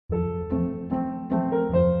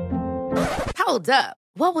Hold up.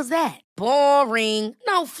 What was that? Boring.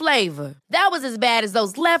 No flavor. That was as bad as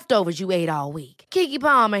those leftovers you ate all week. Keke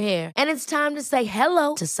Palmer here, and it's time to say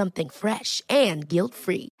hello to something fresh and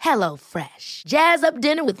guilt-free. Hello Fresh. Jazz up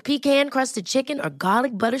dinner with pecan-crusted chicken or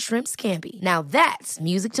garlic butter shrimp scampi. Now that's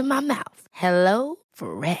music to my mouth. Hello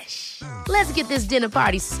Fresh. Let's get this dinner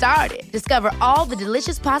party started. Discover all the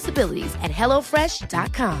delicious possibilities at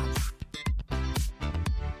hellofresh.com.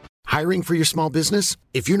 Hiring for your small business?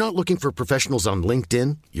 If you're not looking for professionals on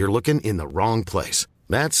LinkedIn, you're looking in the wrong place.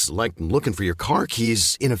 That's like looking for your car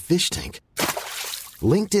keys in a fish tank.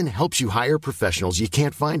 LinkedIn helps you hire professionals you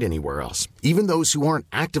can't find anywhere else, even those who aren't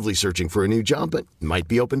actively searching for a new job but might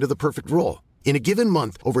be open to the perfect role. In a given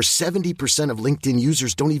month, over 70% of LinkedIn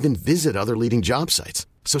users don't even visit other leading job sites.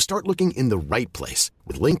 So start looking in the right place.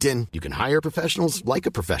 With LinkedIn, you can hire professionals like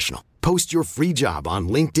a professional. Post your free job on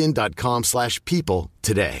linkedin.com/people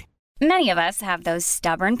today. Many of us have those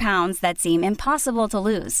stubborn pounds that seem impossible to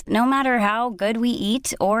lose, no matter how good we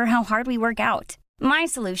eat or how hard we work out. My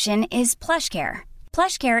solution is PlushCare.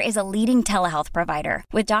 PlushCare is a leading telehealth provider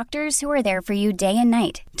with doctors who are there for you day and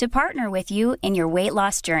night to partner with you in your weight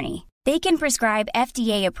loss journey. They can prescribe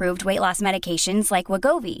FDA-approved weight loss medications like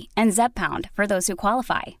Wegovy and Zepbound for those who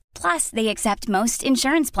qualify. Plus, they accept most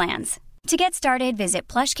insurance plans. To get started, visit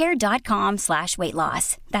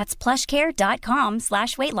plushcare.com/weightloss. That's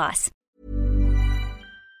plushcare.com/weightloss.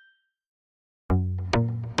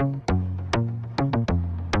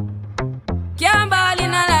 Can't ball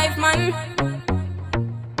in a life, man.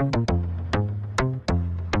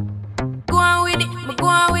 Go on with it, go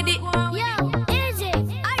on with it. Yo, Izzy,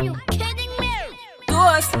 are you kidding me? To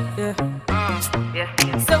us, yeah.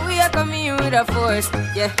 So we are coming in with a force,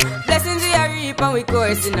 yeah. Blessings we are reap and we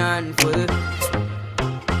coursing on full.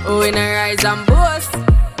 Oh, we not rise and boast.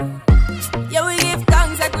 Yeah, we give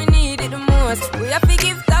thanks like we need it the most. We have to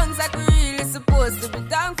give thanks like we really supposed to be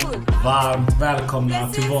thankful. Varmt välkomna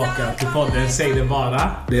tillbaka till podden Säg det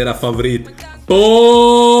bara. Deras favorit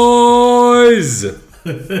Boys!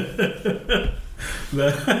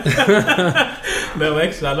 Det var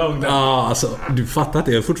extra långt. Ja, alltså, du fattar att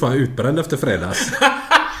jag är fortfarande utbränd efter fredags.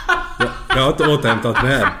 Jag har inte återhämtat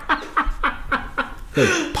mig.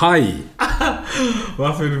 Paj.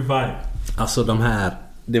 Varför är du paj? Alltså de här,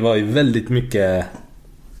 det var ju väldigt mycket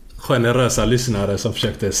generösa lyssnare som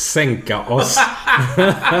försökte sänka oss.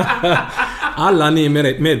 Alla ni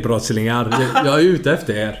medbrottslingar, jag är ute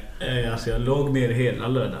efter er. Alltså jag låg ner hela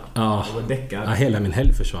lördag. Ja, jag var däckad. Ja, hela min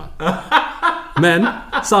helg försvann. Men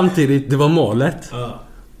samtidigt, det var målet. Ja.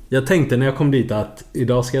 Jag tänkte när jag kom dit att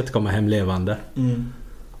idag ska jag inte komma hem levande.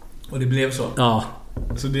 Och det blev så. Ja.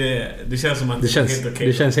 Så det känns som att det känns helt okej.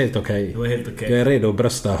 Det känns helt okej. Det var helt okej. Jag är redo att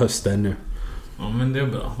brösta hösten nu. Ja, men det är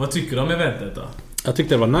bra. Vad tycker du om eventet då? Jag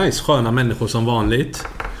tyckte det var nice. Sköna människor som vanligt.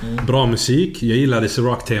 Bra musik. Jag gillade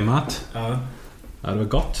rock-temat. Ja. Ja, det var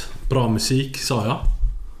gott. Bra musik, sa jag.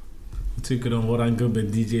 Vad tycker du om våran gubbe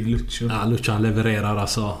DJ Lucho? Ja, Lucho han levererar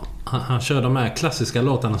alltså. Han kör de här klassiska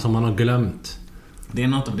låtarna som man har glömt. Det är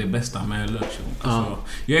något av det bästa med Lucho. Alltså,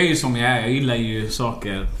 jag är ju som jag är. Jag gillar ju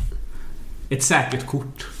saker. Ett säkert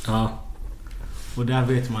kort. Ja. Och där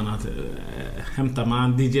vet man att hämtar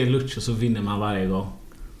man DJ Lucho så vinner man varje gång.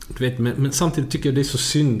 Du vet, men samtidigt tycker jag det är så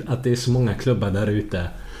synd att det är så många klubbar där ute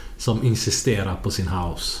som insisterar på sin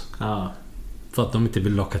house. Ja. För att de inte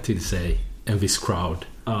vill locka till sig en viss crowd.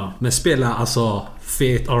 Ja. Men spela alltså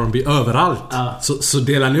fet R&B överallt. Ja. Så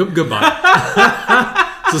delar ni upp gubbar.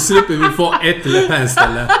 Så slipper vi få ett eller fem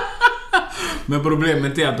ställe. Men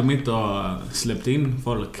problemet är att de inte har släppt in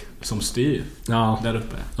folk som styr där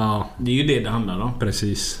uppe. Ja. Det är ju det handlar om.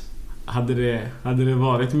 Precis. Hade det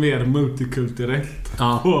varit mer multikulturellt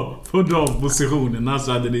på de positionerna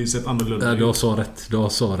så hade det ju sett annorlunda ut. Du har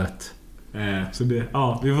så rätt. Så det,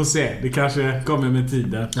 vi får se. Det kanske kommer med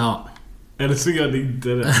tiden. Ja. Eller så gör det inte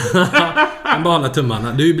det. Man bara håller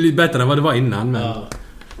tummarna. Det har ju blivit bättre än vad det var innan. Men...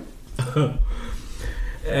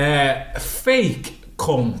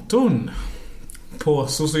 Fake-konton på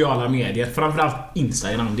sociala medier, framförallt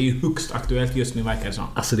Instagram. Det är ju högst aktuellt just nu, verkar det som.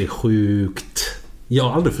 Alltså det är sjukt. Jag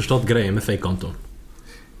har aldrig förstått grejen med fake-konton.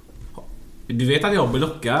 Du vet att jag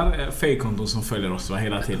blockar fake-konton som följer oss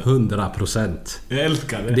hela tiden. 100%. Jag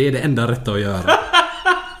älskar det. Det är det enda rätta att göra.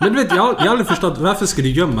 Men du vet, jag har aldrig förstått varför ska du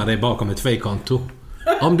gömma dig bakom ett fake-konto?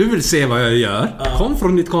 Om du vill se vad jag gör, kom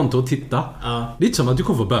från ditt konto och titta. Det är inte som att du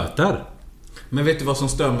kommer få böter. Men vet du vad som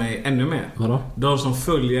stör mig ännu mer? Vadå? De som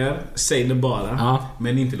följer, säg det bara,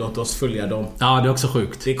 men inte låter oss följa dem. Ja, det är också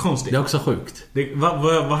sjukt. Det är konstigt. Det är också sjukt.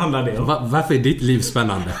 Vad handlar det om? Varför är ditt liv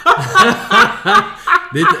spännande?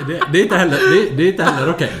 det är inte heller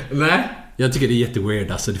okej. Nej. Jag tycker det är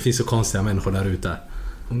jätteweird. Alltså, det finns så konstiga människor där ute.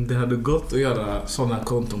 Om det hade gått att göra sådana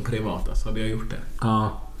konton privata så hade jag gjort det.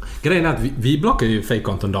 Ja. Grejen är att vi blockar ju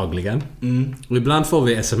fake-konton dagligen. Och ibland får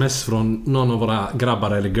vi sms från någon av våra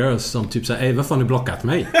grabbar eller girls som typ säger: varför har ni blockat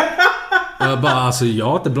mig? Och jag bara, alltså jag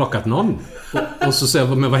har inte blockat någon. Och så säger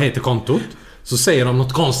jag, men vad heter kontot? Så säger de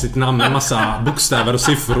något konstigt namn med massa bokstäver och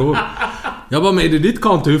siffror. Jag bara, men är det ditt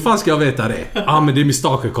konto? Hur fan ska jag veta det? Men det är mitt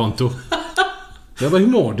stalker-konto. Jag bara, hur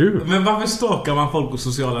mår du? Men varför stalkar man folk på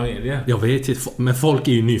sociala medier? Jag vet inte, men folk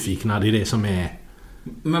är ju nyfikna. Det är det som är...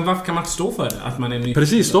 Men varför kan man inte stå för det? Att man är nyfiken?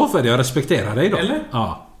 Precis, stå för det. Jag respekterar dig då. Eller?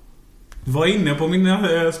 Ja. Var inne på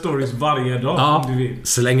mina stories varje dag om du vill.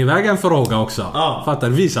 Släng iväg en fråga också. Fattar,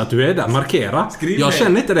 visa att du är där. Markera. Jag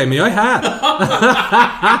känner inte dig, men jag är här.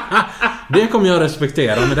 Det kommer jag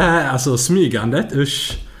respektera. Men det här, alltså smygandet,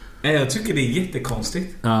 usch. Jag tycker det är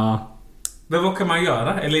jättekonstigt. Ja. Men vad kan man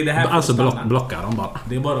göra? Eller är det här alltså blocka dem bara.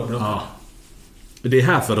 Det är bara att blocka. Ja. Det är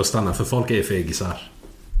här för att stanna, för folk är fegisar.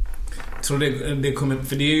 Så det kommer,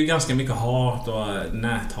 för det är ju ganska mycket hat och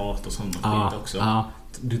näthat och sånt skit också.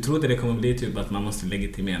 Du tror inte det kommer bli typ att man måste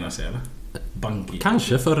legitimera sig eller? Banki.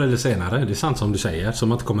 Kanske förr eller senare. Det är sant som du säger.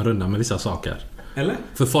 Som att inte kommer undan med vissa saker. Eller?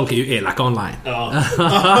 För folk är ju elaka online. Ja.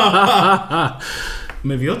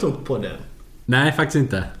 Men vi har tagit på det. Nej, faktiskt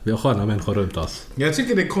inte. Vi har sköna människor runt oss. Jag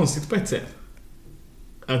tycker det är konstigt på ett sätt.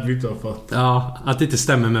 Att vi inte har fått. Ja, att det inte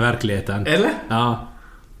stämmer med verkligheten. Eller? Ja.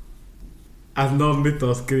 Att någon inte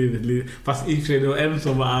har skrivit lite. Fast i och för sig det var en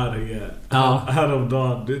som var arg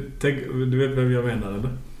häromdagen. Du vet vem jag menar eller?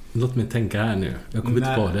 Låt mig tänka här nu. Jag kommer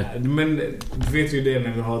inte på det. Men du vet ju det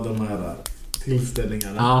när vi har de här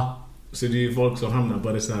tillställningarna. Ja. Så det är ju folk som hamnar på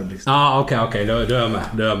reservlistan. Ja, okej. Då är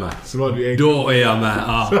jag med. Så var det då är jag med.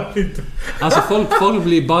 Ja. Alltså folk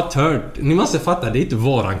blir bara tört. Ni måste fatta, det är inte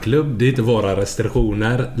våran klubb. Det är inte våra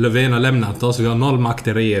restriktioner. Löfven har lämnat oss. Vi har noll makt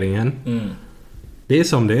i regeringen. Det är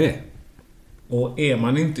som det är. Och är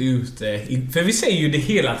man inte ute för vi säger ju det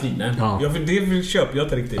hela tiden. Ja, för det köper jag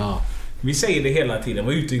inte riktigt. Vi säger det hela tiden.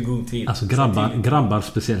 Var ute i god tid. Alltså grabbar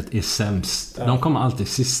speciellt är sämst. De kommer alltid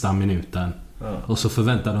sista minuten. Och så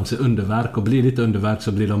förväntar de sig underverk. Och blir det inte underverk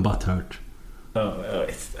så blir de butthurt. Ja, jag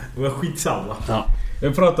vet. Det var skitsamma.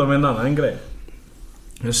 Jag pratade om en annan grej.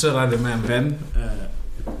 Jag surrade med en vän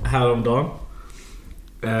häromdagen.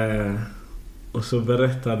 Och så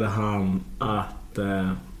berättade han att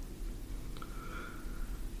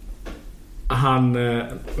han...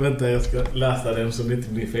 vänta, jag ska läsa den så det inte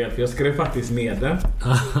blir fel. För jag skrev faktiskt ner den.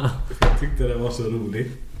 För jag tyckte det var så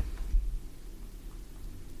roligt.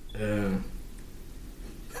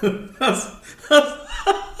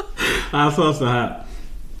 Han sa så här.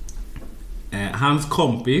 Hans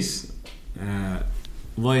kompis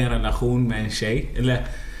var i en relation med en tjej. Eller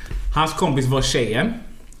hans kompis var tjejen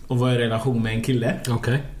och var i relation med en kille.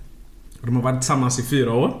 Okej. De har varit tillsammans i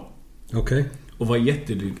 4 år. Okej. Och var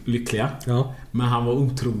jättelyckliga. Ja. Men han var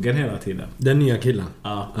otrogen hela tiden. Den nya killen?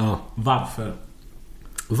 Ja.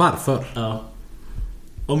 Varför? Ja.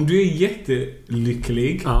 Om du är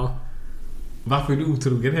jättelycklig, varför är du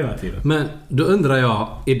otrogen hela tiden? Men då undrar jag,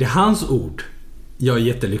 är det hans ord? Jag är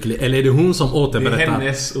jättelycklig. Eller är det hon som återberättar? Det är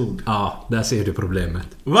hennes ord. Ja, där ser du problemet.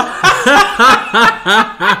 Va?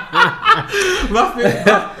 Varför?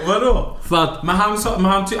 Vadå? För att, men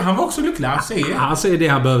han var också lycklig. Han säger det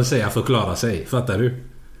han behöver säga för att klara sig. Fattar du?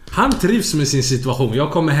 Han trivs med sin situation.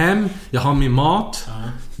 Jag kommer hem, jag har min mat.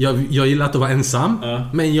 Jag gillar att vara ensam.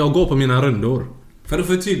 Men jag går på mina rundor. För att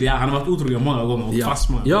förtydliga, han har varit otrogen många gånger och fast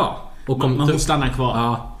man. Ja. Och men hon stannar kvar.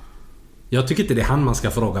 Ja. Jag tycker inte det är han man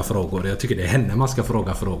ska fråga frågor. Jag tycker det är henne man ska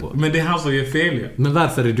fråga frågor. Men det är han som gör fel ju. Men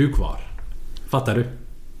varför är du kvar? Fattar du?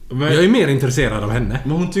 Men, jag är mer intresserad av henne.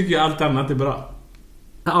 Men hon tycker ju allt annat är bra.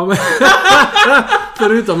 Ja, men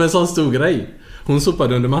förutom en sån stor grej. Hon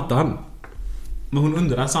sopade under mattan. Men hon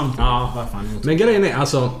undrar samtidigt varför han inte. Men grejen är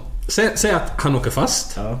alltså, säg att han åker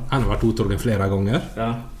fast. Han har varit otrogen flera gånger.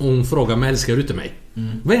 Och hon frågar mig, älskar du inte mig?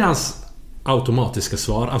 Vad är hans automatiska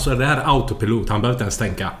svar? Alltså det här är autopilot. Han behöver inte ens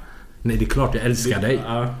tänka, nej det är klart jag älskar dig.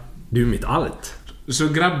 Du är mitt allt. Så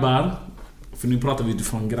grabbar, för nu pratar vi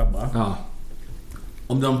utifrån grabbar.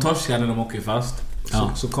 Om de torskar när de åker fast,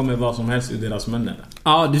 så kommer vad som helst ur deras munnen.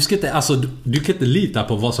 Ja, du kan inte lita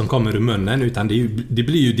på vad som kommer ur munnen, utan det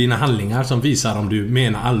blir ju dina handlingar som visar om du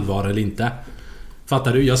menar allvar eller inte.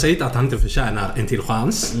 Fattar du? Jag säger inte att han inte förtjänar en till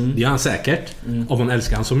chans. Det gör han säkert, om hon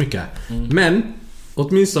älskar han så mycket. Men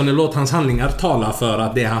åtminstone låt hans handlingar tala för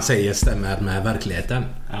att det han säger stämmer med verkligheten.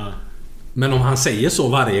 Men om han säger så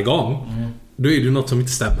varje gång, då är det något som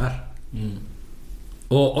inte stämmer.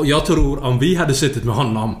 Och jag tror om vi hade suttit med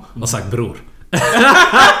honom och sagt bror,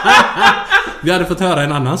 vi hade fått höra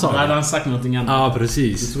en annan sak. Hade han sagt någonting annat? Ja,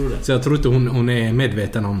 precis. Så jag tror inte hon är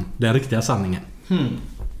medveten om den riktiga sanningen.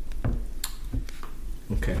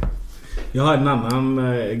 Okej. Jag har en annan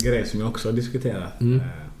grej som jag också har diskuterat.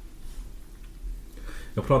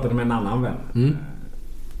 Jag pratade med en annan vän.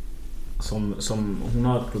 Som hon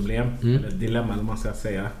har ett problem. Eller ett dilemma, eller man ska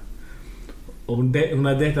säga. Och hon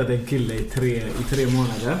har dejtat en kille i 3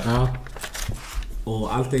 månader. Ja.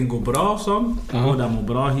 Och allting går bra som. Båda mår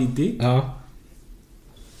bra hittills. Ja.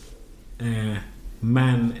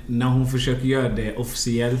 Men när hon försöker göra det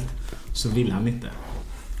officiellt så vill han inte.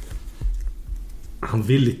 Han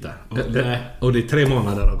vill inte. Och det är 3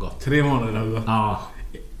 månader har gått. 3 månader har gått. Ja.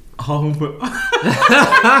 Har hon på...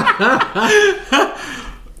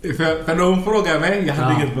 för när hon frågar mig, jag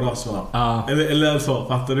hade inget bra svar. Ja. Eller så,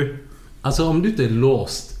 fattar du? Alltså om du inte är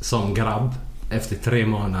låst som grabb efter 3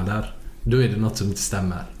 månader, då är det något som inte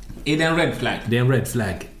stämmer. Är det en red flag? Det är en red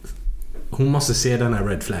flag. Hon måste se den här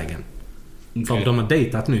red flaggen. Okay. För om de har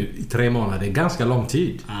dejtat nu i 3 månader, det är ganska lång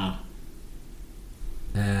tid.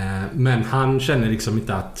 Men han känner liksom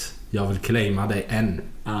inte att jag vill claima dig än.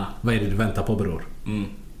 Vad är det du väntar på, bror?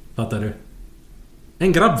 Fattar du?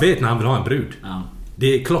 En grabb vet när han vill ha en brud.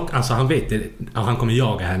 Det är alltså han vet det, att han kommer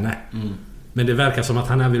jaga henne. Men det verkar som att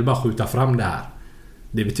han vill bara skjuta fram det här.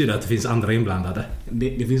 Det betyder att det finns andra inblandade.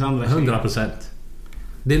 Det finns andra 100%.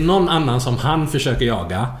 Det är någon annan som han försöker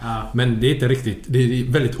jaga. Men det är inte riktigt. Det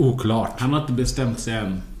är väldigt oklart. Han har inte bestämt sig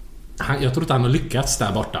än. Jag tror inte han har lyckats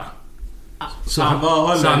där borta. Så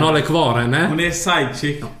han håller kvar henne. Hon är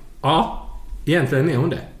sidechick. Ja, egentligen är hon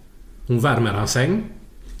det. Hon värmer hans säng.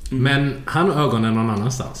 Men han har ögonen någon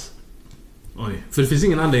annanstans. Oj. För det finns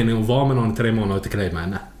ingen anledning att vara med någon i 3 månader och inte claima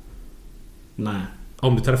henne. Nej.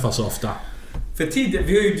 Om du träffas så ofta. För tidigare,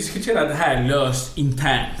 vi har ju diskuterat det här löst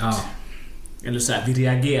internt. Eller så här, vi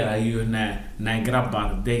reagerar ju när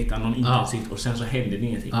grabbar dejtar någon intensivt och sen så händer det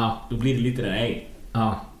ingenting. Då blir det lite där,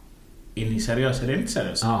 är ni seriösa eller inte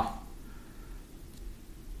seriösa?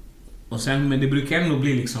 Och sen, men det brukar ändå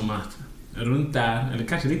bli liksom att runt där, eller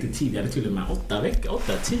kanske lite tidigare till och med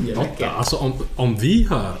 8-10 veckor. Alltså om vi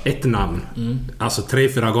hör ett namn alltså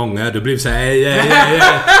 3-4 gånger, då blir det så här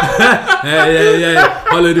ej,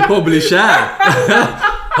 håller du på att bli kär?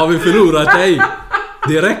 Har vi förlorat dig?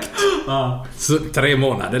 Direkt. Så 3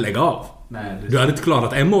 månader, lägg av. Nej, du hade inte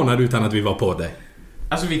klarat 1 månad utan att vi var på dig.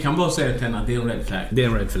 Alltså vi kan bara säga till henne att det är en red flag. Det är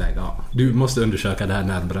en red flag, ja. Du måste undersöka det här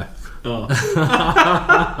närmare.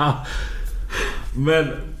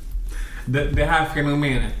 Men det här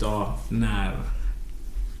fenomenet då, när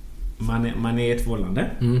man är i ett förhållande,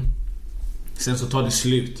 sen så tar det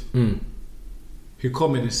slut. Hur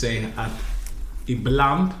kommer det sig att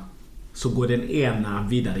ibland så går den ena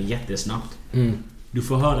vidare jättesnabbt? Du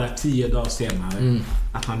får höra 10 dagar senare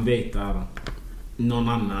att han dejtar någon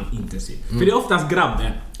annan intensivt. För det är oftast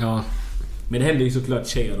grabben. Men det händer ju såklart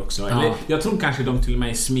tjejer också. Eller, jag tror kanske de till och med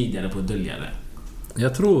är smidigare på att dölja det.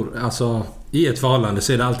 Jag tror, alltså, i ett förhållande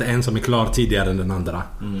så är det alltid en som är klar tidigare än den andra.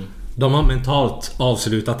 De har mentalt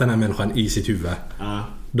avslutat den här människan i sitt huvud.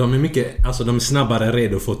 De är mycket, alltså de är snabbare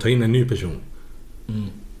redo för att ta in en ny person.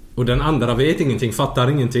 Och den andra vet ingenting, fattar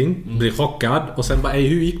ingenting, blir chockad och sen bara,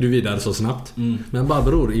 hur gick du vidare så snabbt? Men bara,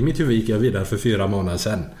 bror, i mitt huvud gick jag vidare för 4 månader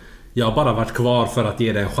sedan. Jag har bara varit kvar för att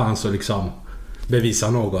ge dig en chans att liksom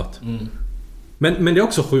bevisa något. Men det är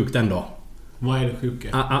också sjukt ändå. Vad är det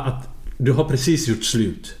sjuka? Att du har precis gjort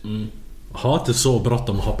slut. Ha inte så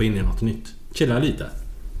bråttom att hoppa in i något nytt. Chilla lite.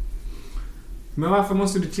 Men varför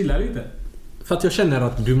måste du chilla lite? För att jag känner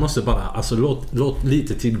att du måste bara, alltså låt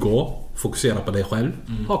lite tid gå. Fokusera på dig själv.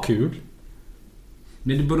 Ha kul.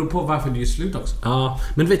 Men det beror på varför du är slut också. Ja,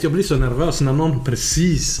 men vet jag blir så nervös när någon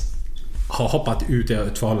precis har hoppat ut i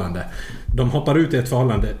ett förhållande. De hoppar ut i ett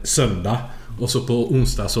förhållande söndag och så på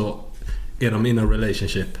onsdag så är de in a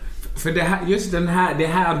relationship. För det här, just det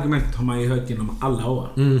här argumentet har man ju hört genom alla år.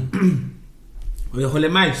 Och jag håller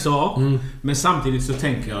med så, men samtidigt så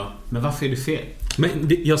tänker jag, men varför är det fel? Men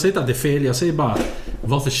jag säger inte att det är fel, jag säger bara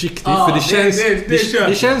var försiktig, för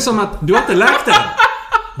det känns som att du har inte läkt den.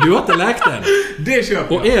 Du har inte läkt den. Det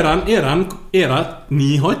köper jag. Och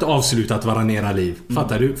ni har inte avslutat varandra era liv.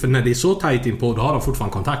 Fattar du? För när det är så tajt in på, då har de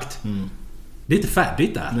fortfarande kontakt. Det är inte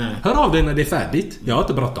färdigt där. Nej. Hör av dig när det är färdigt. Jag har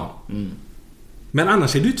inte bråttom. Men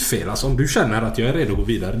annars är det inte fel. Alltså, om du känner att jag är redo att gå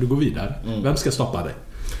vidare, du går vidare. Vem ska stoppa dig?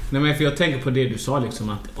 Nej, men för jag tänker på det du sa liksom,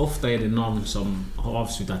 att ofta är det någon som har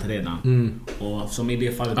avslutat redan. Och som i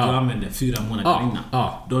det fallet du använde 4 månader innan.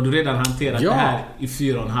 Då har du redan hanterat det här i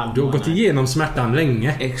 4,5 månader. Du har gått igenom smärtan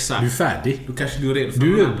länge. Exakt. Du är färdig. Då kanske du är redo för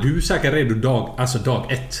du är säkert redo dag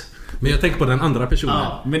 1. Men jag tänker på den andra personen.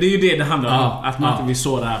 Men det är ju det handlar om. Att man inte vill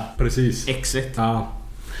såra exet.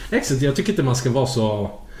 Jag tycker inte man ska vara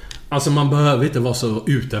så... Alltså man behöver inte vara så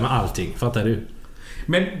ute med allting. Fattar du?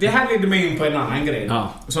 Men det här leder mig in på en annan grej.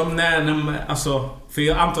 Ja. Som alltså, för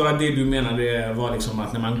jag antar att det du menade var liksom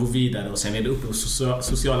att när man går vidare och sen är det uppe på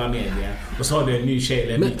sociala medier och så har du en ny tjej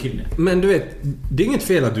eller en ny kille. Men du vet, det är inget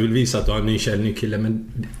fel att du vill visa att du har en ny tjej eller en ny kille,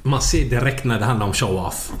 men man ser direkt när det handlar om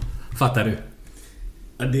show-off. Fattar du?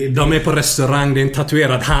 De är på restaurang, det är en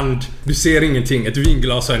tatuerad hand. Du ser ingenting, ett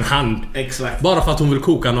vinglas och en hand. Exakt. Bara för att hon vill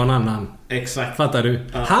koka någon annan. Exakt. Fattar du?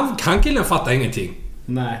 Ja. Han killen fattar ingenting.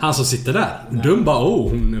 Nej. Han som sitter där. Dum bara,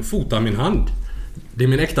 hon fotar min hand. Det är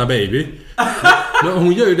min äkta baby. Men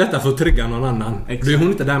hon gör ju detta för att trigga någon annan. Exakt. Då är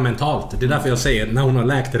hon inte där mentalt. Det är därför jag säger, när hon har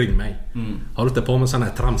läkt, ring mig. Har du inte på med såna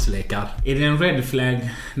här tramslekar? Är det en red flag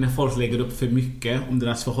när folk lägger upp för mycket om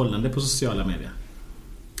deras förhållande på sociala medier?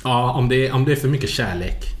 Ja, om det är för mycket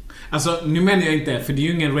kärlek. Alltså, nu menar jag inte, för det är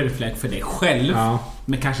ju ingen red flag för dig själv.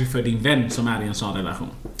 Men kanske för din vän som är i en sån relation.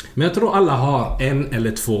 Men jag tror alla har en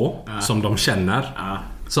eller två som de känner.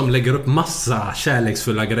 Som lägger upp massa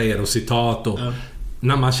kärleksfulla grejer och citat och,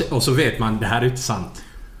 när man, och så vet man, det här är inte sant.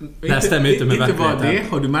 Det här stämmer inte med verkligheten. Inte bara det,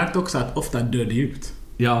 har du märkt också att ofta dör det ut?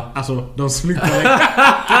 Ja. Alltså, de slutar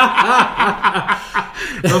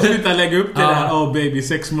lägga upp det där. Baby,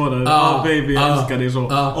 6 månader. Baby, jag älskar dig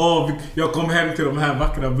så. Jag kom hem till de här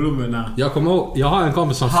vackra blommorna. Jag kommer ihåg, jag har en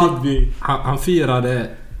kompis som han firade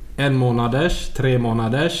 1 månaders, 3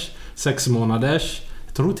 månaders, 6 månaders,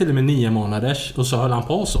 jag tror till och med 9 månaders, och så höll han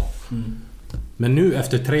på så. Men nu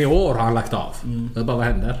efter 3 år har han lagt av. Jag bara, vad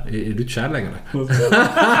händer? Är du inte kär längre?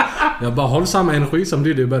 Jag bara, håll samma energi som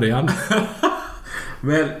du i början.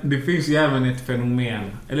 Men det finns ju även ett fenomen.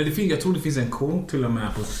 Eller jag tror det finns en kod till och med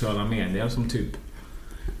på sociala medier som typ,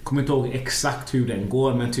 kommer inte ihåg exakt hur den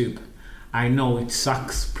går, men typ, I know it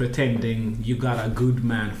sucks pretending you got a good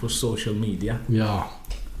man for social media. Ja,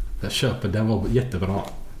 jag köper, den var jättebra.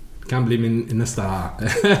 Kan bli min nästa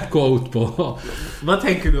quote på. Vad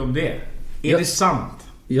tänker du om det? Är det sant?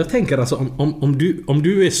 Jag tänker alltså, om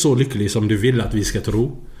du är så lycklig som du vill att vi ska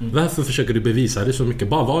tro, varför försöker du bevisa det så mycket?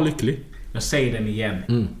 Bara var lycklig. Jag säger den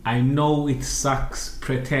igen. I know it sucks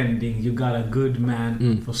pretending you got a good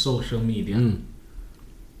man for social media.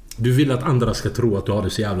 Du vill att andra ska tro att du har det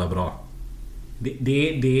så jävla bra.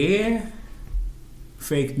 Det är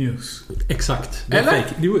fake news. Exakt. Det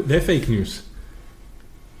är fake news.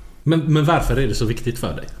 Men varför är det så viktigt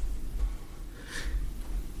för dig?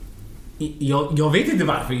 Jag vet inte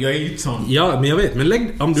varför. Jag är ju sån. Ja, men jag vet.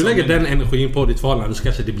 Men om du lägger den energin på ditt förhållande så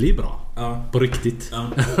kanske det blir bra. Ja. På riktigt. Ja.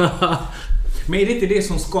 Men är det inte det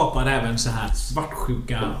som skapar även så här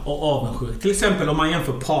svartsjuka och avundsjuka? Till exempel om man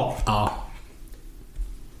jämför par. Ja.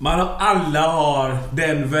 Alla har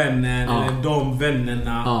den vännen eller de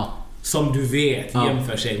vännerna som du vet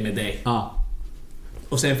jämför sig med dig. Ja.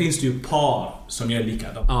 Och sen finns det ju par som gör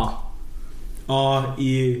likadant. Ja,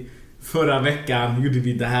 i förra veckan gjorde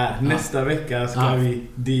vi det här. Nästa vecka ska vi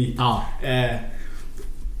dit.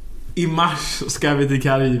 I mars ska vi till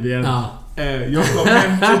Karibien. Jag kom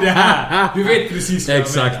hem till det här. Du vet precis vad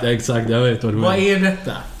Exakt, jag vet vad du menar. Vad är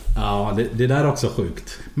detta? Ja, det där är också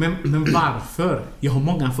sjukt. Men varför? Jag har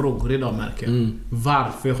många frågor idag, märker.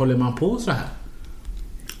 Varför håller man på så här?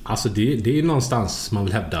 Alltså det är någonstans man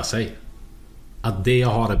vill hävda sig. Att det jag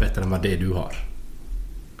har är bättre än vad det du har.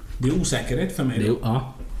 Det är osäkerhet för mig.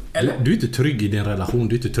 Eller? Du är inte trygg i din relation,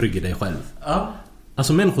 du är inte trygg i dig själv.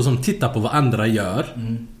 Alltså människor som tittar på vad andra gör,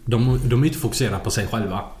 de är inte fokuserade på sig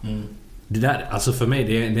själva. Det där, alltså för mig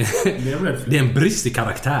det är en brist i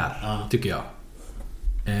karaktär, tycker jag.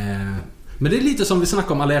 Men det är lite som vi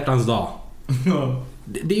snackade om alla hjärtans dag.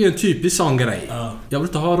 Det är ju en typisk sån grej. Jag vill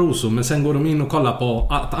inte ha rosor, men sen går de in och kollar på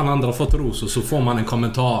att alla andra har fått rosor, så får man en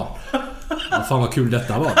kommentar. Fan vad kul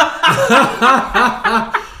detta var.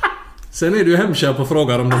 Sen är du hemköp och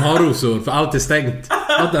frågar om de har rosor, för allt är stängt.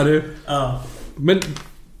 Fattar du? Men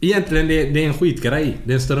egentligen det är en skitgrej.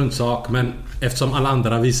 Det är en struntsak, men eftersom alla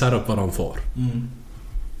andra visar upp vad de får.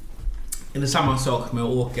 Är det samma sak med att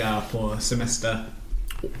åka på semester?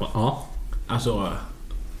 Ja. Alltså...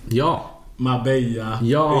 Ja. Marbella.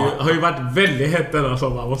 Ja. Det har ju varit väldigt hett denna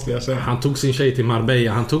sommar, måste jag säga. Han tog sin tjej till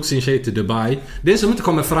Marbella, han tog sin tjej till Dubai. Det som inte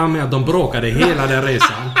kommer fram är att de bråkade hela den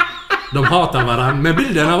resan. De hatar varandra, men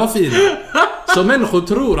bilderna var fina. Så människor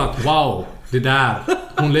tror att wow, det där,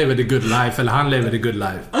 hon lever the good life, eller han lever the good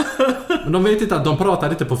life. Men de vet inte att de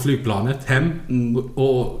pratade inte på flygplanet hem.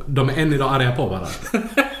 Och de är än idag arga på varandra.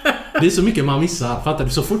 Det är så mycket man missar. Fattar du?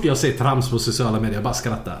 Så fort jag ser trams på sociala medier, jag bara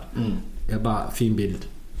skrattar. Jag bara, fin bild.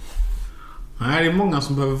 Nej, det är många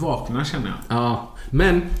som behöver vakna, känner jag. Ja,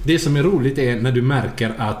 men det som är roligt är när du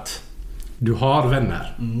märker att du har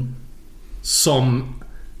vänner som,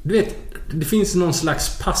 du vet, det finns någon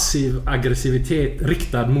slags passiv aggressivitet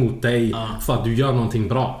riktad mot dig för att du gör någonting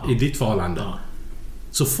bra i ditt förhållande.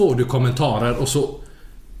 så får du kommentarer och så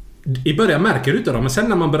i början märker du inte dem, men sen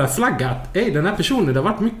när man börjar flagga att den här personen, det har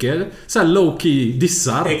varit mycket så här low-key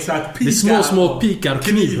dissar. Exakt, det är små pikar,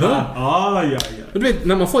 knivar. Ja. Du vet,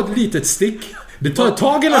 när man får ett litet stick, det tar ett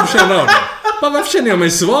tag innan du känner av det. Bara, varför känner jag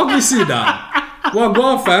mig svag vid sidan?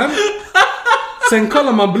 Wagwan fam. Sen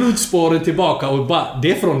kollar man blodspåret tillbaka och bara,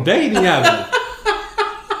 det är från dig din jävel.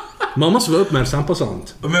 Man måste vara uppmärksam på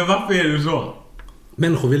sånt. Men varför är det så?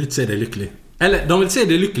 Människor vill inte se dig lycklig. Eller de vill se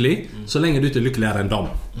dig lycklig så länge du inte är lyckligare än dem.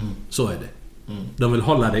 Så är det. De vill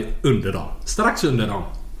hålla dig under dem. Strax under dem.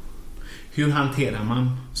 Hur hanterar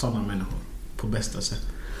man sådana människor på bästa sätt?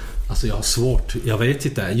 Alltså jag har svårt. Jag vet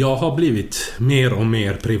inte. Jag har blivit mer och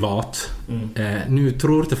mer privat. Nu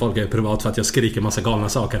tror inte folk är privat för att jag skriker massa galna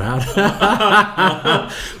saker här.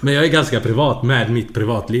 Men jag är ganska privat med mitt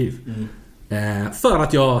privatliv. För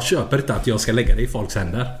att jag köper inte att jag ska lägga det i folks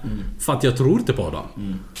händer. För att jag tror inte på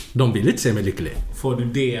dem. De vill inte se mig lycklig. Får du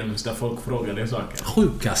DMs där folk frågar dig saker?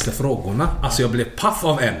 Sjukaste frågorna. Alltså jag blev paff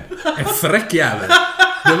av en fräck jävel.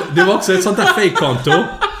 Det var också ett sånt där fake-konto.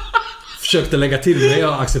 Försökte lägga till mig,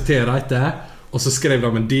 jag accepterade inte. Och så skrev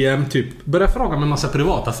de en DM typ, började fråga mig en massa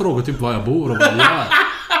privata frågor, typ var jag bor och vad jag gör.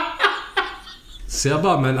 Så jag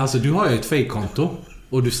bara, men alltså du har ju ett fake-konto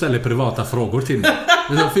och du ställer privata frågor till mig.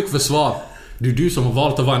 Men jag fick för svar, det är du som har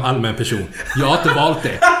valt att vara en allmän person. Jag har inte valt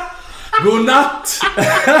det. Godnatt!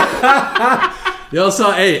 Jag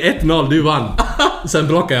sa, 1-0, du vann. Sen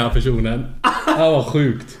blockade jag personen. Det var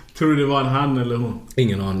sjukt. Tror du det var en han eller hon?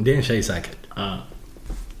 Ingen aning, det är en tjej säkert.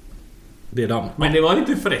 Det är dem. Men det var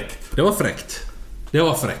lite fräckt. Det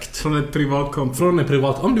var fräckt. Från ett privat konto. Från en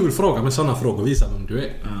privat. Om du vill fråga med sådana frågor, visa vem du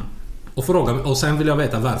är. Och fråga, och sen vill jag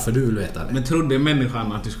veta varför du vill veta det. Men trodde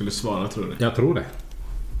människan att du skulle svara, tror du? Jag tror det.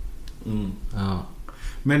 Ja.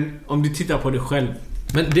 Men om du tittar på dig själv.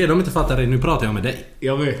 Men det de inte fattar är, nu pratar jag med dig.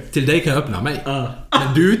 Jag vet. Till dig kan jag öppna mig.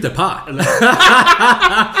 Men du är inte pa.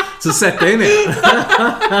 Så sätt dig ner.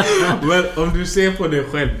 Men om du ser på dig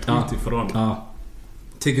själv utifrån.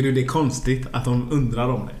 Tycker du det är konstigt att de undrar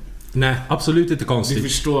om det? Nej, absolut inte konstigt. Du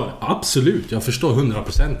förstår? Absolut, jag förstår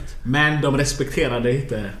 100%. Men de respekterar dig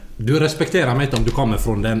inte. Du respekterar mig inte om du kommer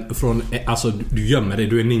från alltså du gömmer dig,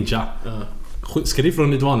 du är ninja. Skriv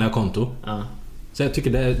från ditt vanliga konto. Så jag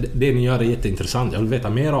tycker det ni gör är jätteintressant. Jag vill veta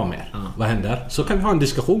mer om er. Vad händer? Så kan vi ha en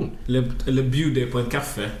diskussion. Eller bjud dig på en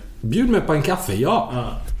kaffe. Bjud mig på en kaffe,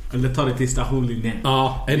 ja. Eller ta dig till stationlinjen.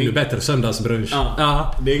 Ja, ännu bättre söndagsbrunch.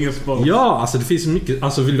 Ja. Det är ingen spår. Ja, alltså det finns mycket.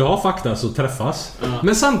 Alltså vill du ha fakta så träffas.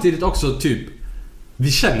 Men samtidigt också typ,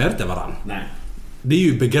 vi känner inte varandra. Nej. Det är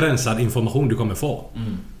ju begränsad information du kommer få.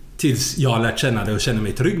 Tills jag har lärt känna dig och känner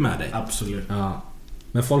mig trygg med dig. Absolut. Ja.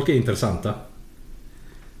 Men folk är intressanta.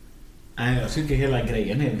 Nej, jag tycker hela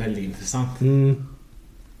grejen är väldigt intressant.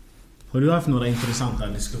 Har du haft några intressanta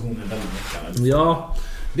diskussioner denna vecka? Eller? Ja,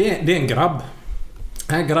 det är en grabb.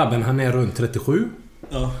 Den här grabben, han är runt 37.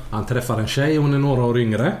 Han träffar en tjej, hon är några år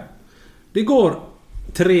yngre. Det går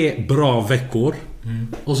 3 bra veckor.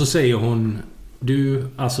 Och så säger hon, du,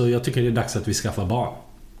 alltså jag tycker det är dags att vi skaffar barn.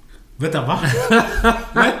 Vänta, va?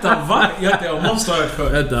 Jag måste ha hört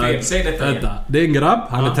för. Säg detta igen. Det är en grabb,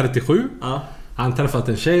 han är 37. Han har träffat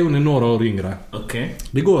en tjej, hon är några år yngre.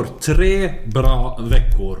 Det går 3 bra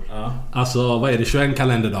veckor. Alltså, vad är det? 21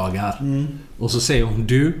 kalenderdagar. Och så säger hon,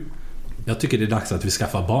 du, jag tycker det är dags att vi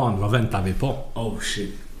skaffar barn. Vad väntar vi på? Oh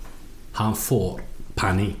shit. Han får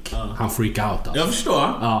panik. Han freak out alltså. Jag förstår.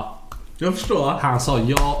 Jag förstår. Han sa,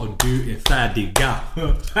 ja och du är färdiga.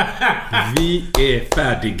 Vi är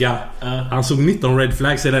färdiga. Han såg 19 red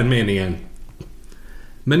flags i den meningen.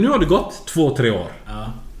 Men nu har det gått 2-3 år.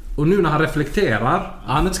 Och nu när han reflekterar,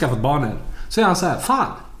 han har inte skaffat barnen, så är han så här,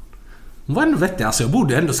 fan, vad ändå vet jag, alltså jag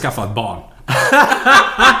borde ändå skaffa ett barn.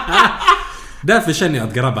 Därför känner jag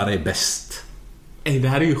att grabbar är bäst. Det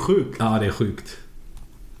här är ju sjukt. Ja, det är sjukt.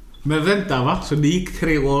 Men vänta, va? Så det gick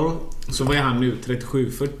 3 år, så var han nu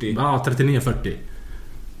 37-40. Ja, 39-40.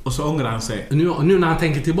 Och så ångrar han sig. Nu när han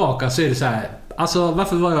tänker tillbaka så är det så här, alltså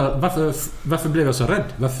varför blev jag så rädd?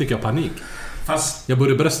 Varför fick jag panik? Fast jag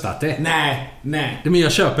borde bröstat det. Nej. Men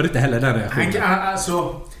jag köper inte heller den reaktionen.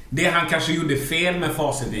 Alltså, det han kanske gjorde fel med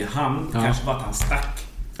facit i hand kanske var att han stack.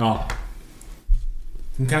 Ja.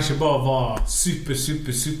 Hon kanske bara var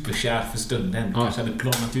super kär för stunden. Kanske hade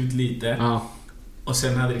planat ut lite. Och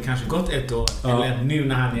sen hade det kanske gått 1 år. Eller nu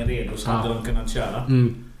när han är redo så hade de kunnat köra.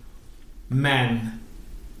 Men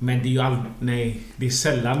det är ju aldrig, nej, det är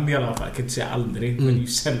sällan i alla fall. Jag kan inte säga aldrig. Men det är ju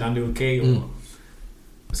sällan det är okej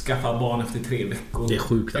att skaffa barn efter 3 veckor. Det är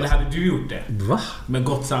sjukt. Eller hade du gjort det? Va? Med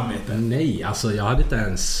gott samvete? Nej, alltså jag hade inte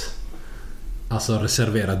ens... Alltså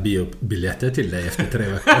reserverat biobiljetter till dig efter 3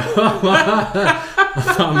 veckor.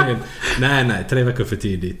 Nej, 3 veckor för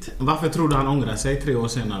tidigt. Varför tror du han ångrar sig 3 år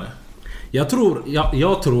senare? Jag tror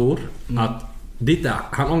att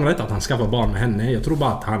han ångrar inte att han skaffar barn med henne. Jag tror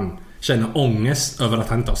bara att han känner ångest över att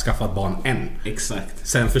han inte har skaffat barn än. Exakt.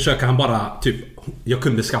 Sen försöker han bara typ, jag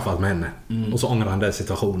kunde skaffat med henne. Och så ångrar han den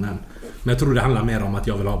situationen. Men jag tror det handlar mer om att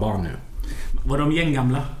jag vill ha barn nu. Var de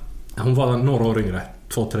gänggamla? Hon var några år yngre,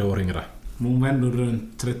 2-3 år yngre. Hon var ändå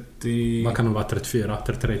runt 30... Vad kan hon vara?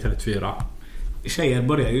 33-34. Tjejer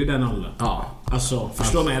börjar ju den åldern. Ja. Alltså,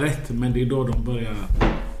 förstå mig rätt, men det är då de börjar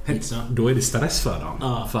hetsa. Då är det stress för dem.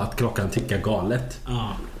 Ja. För att klockan tickar galet. Ja.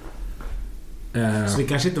 Så det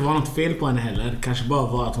kanske inte var något fel på henne heller. Kanske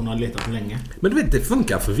bara var att hon har letat länge. Men du vet, det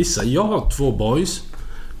funkar för vissa. Jag har 2 boys.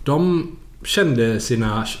 De kände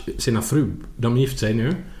sina fru. De gift sig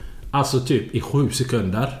nu. Alltså typ i 7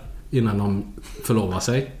 sekunder innan de förlovar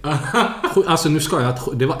sig. Alltså nu ska jag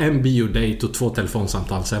att det var en biodate och 2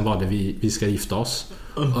 telefonsamtal. Sen var det vi ska gifta oss.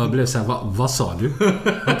 Och jag blev såhär, vad sa du?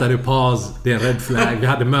 Vänta du, paus. Det är en red flag. Vi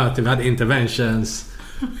hade möten, vi hade interventions.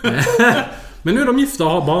 Men nu är de gifta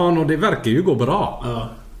och har barn och det verkar ju gå bra.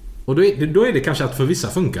 Och då är det kanske att för vissa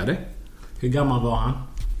funkar det. Hur gammal var han?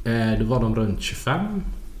 Då var de runt 25.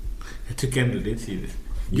 Jag tycker ändå det är tidigt.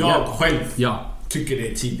 Jag själv tycker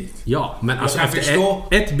det är tidigt. Ja, men alltså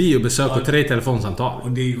efter ett biobesök och 3 telefonsamtal.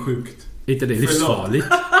 Och det är ju sjukt. Inte det är livsfarligt.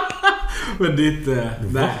 Men det är inte...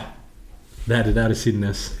 Nej. Det där är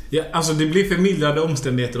sinnes. Ja, alltså det blir förmildrande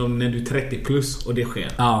omständigheter om när du är 30 plus och det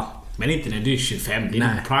sker. Ja. Men inte när du är 25. Det är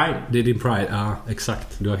din pride. Det är din pride, ja, exakt.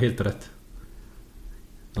 Du har helt rätt.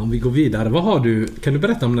 Om vi går vidare, vad har du... Kan du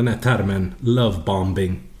berätta om den här termen love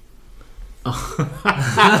bombing?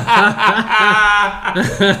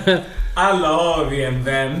 Alla har vi en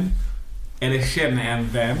vän eller känner en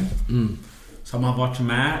vän som har varit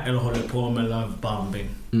med eller håller på med love bombing.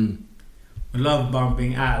 Love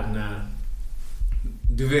bombing är när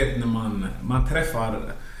du vet när man träffar,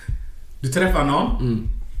 du träffar någon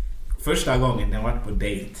första gången ni har varit på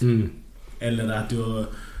date eller att du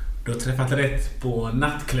har träffat rätt på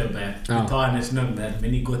nattklubben. Du tar hennes nummer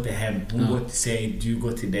men ni går till hem. Hon går till sig, du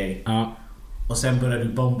går till dig. Och sen börjar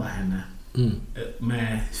du bomba henne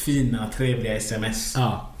med fina, trevliga sms.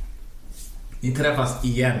 Ni träffas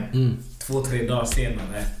igen 2-3 dagar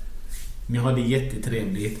senare. Ni har det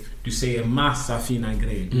jättetrevligt. Du säger massa fina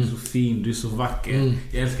grejer. Du är så fin, du är så vacker.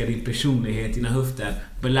 Jag älskar din personlighet, dina höfter.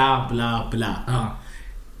 Bla bla bla.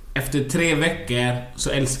 Efter 3 veckor så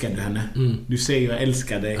älskar du henne. Du säger jag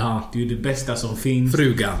älskar dig. Du är det bästa som finns.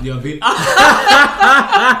 Frugan. Jag vill...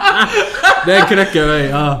 Den knäcker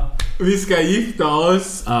mig, Vi ska gifta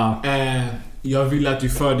oss. Jag vill att du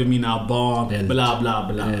föder mina barn. Bla bla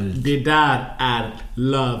bla. Det där är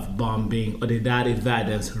love bombing. Och det där är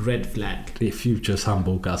världens red flag. Det är Futures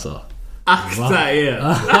handbok alltså. Akta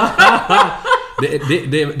er.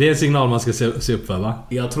 Det är en signal man ska se upp för, va?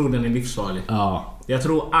 Jag tror den är livsfarlig. Jag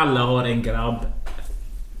tror alla har en grabb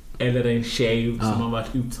eller en tjej som har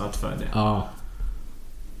varit utsatt för det.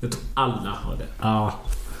 Jag tror alla har det.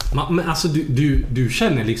 Men alltså du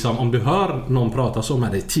känner liksom, om du hör någon prata så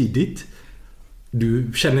med dig tidigt,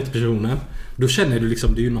 du känner inte personen, då känner du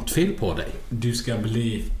liksom det är ju något fel på dig. Du ska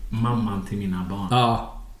bli mamman till mina barn.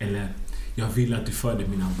 Eller jag vill att du föder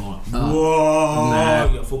mina barn.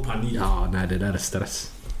 Nej. Jag får panik. Nej, det där är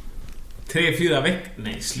stress. 3-4 veckor?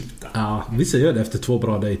 Nej, sluta. Vissa gör det efter 2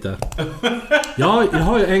 bra dejter. Jag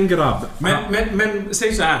har ju en grabb. Men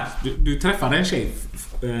säg så här. Du träffar en tjej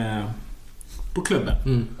på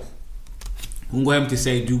klubben. Hon går hem till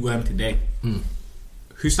sig, du går hem till dig.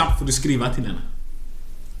 Hur snabbt får du skriva till henne?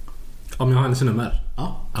 Om jag har hennes nummer?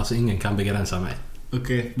 Alltså ingen kan begränsa mig.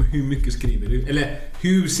 Okej, men hur mycket skriver du? Eller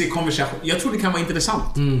hur ser konversation... Jag tror det kan vara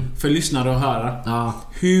intressant för lyssnare att höra.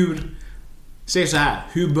 Säg så här,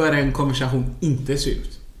 hur bör en konversation inte se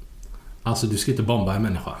ut? Alltså du ska inte bomba en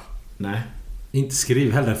människa. Nej. Inte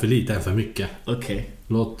skriv hellre för lite än för mycket. Okej.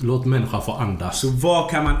 Låt människan få andas. Så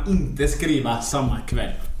vad kan man inte skriva samma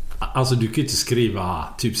kväll? Alltså du kan inte skriva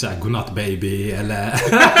typ såhär godnatt baby eller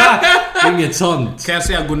inget sånt. Kan jag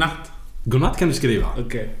säga godnatt? Godnatt kan du skriva.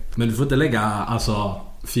 Okej. Men du får inte lägga alltså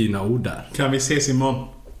fina ord där. Kan vi ses imorgon?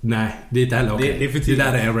 Nej, det är inte heller okej. Det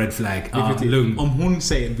där är en red flag. Lugn. Om hon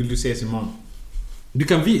säger vill du ses imorgon? Du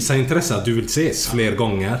kan visa intresse att du vill ses fler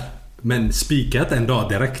gånger. Men spikat en dag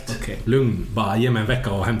direkt. Lugn, bara ge mig en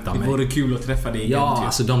vecka och hämta mig. Det vore kul att träffa dig igen. Ja,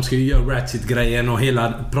 alltså de ska ju göra Ratchet-grejen och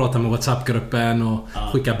hela prata med WhatsApp-gruppen och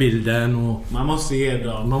skicka bilden och... Man måste ge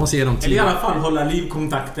dem tid. Eller i alla fall hålla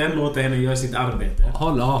livkontakten, låta henne göra sitt arbete.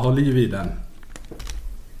 Håll liv i den.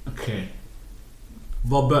 Okej.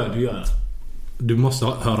 Vad bör du göra? Du måste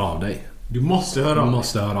höra av dig. Du måste höra av dig. Du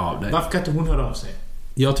måste höra av dig. Varför kan inte hon höra av sig?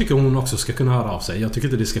 Jag tycker hon också ska kunna höra av sig. Jag tycker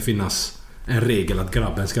inte det ska finnas en regel att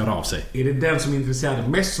grabben ska höra av sig. Är det den som är intresserad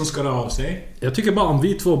mest som ska höra av sig? Jag tycker bara om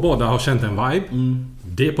vi två båda har känt en vibe,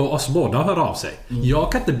 det är på oss båda att höra av sig.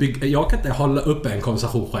 Jag kan inte hålla uppe en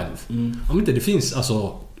konversation själv. Om inte det finns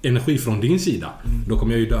alltså energi från din sida, då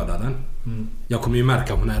kommer jag ju döda den. Jag kommer ju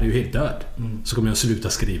märka att hon är ju helt död. Så kommer jag sluta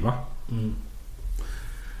skriva.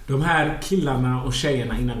 De här killarna och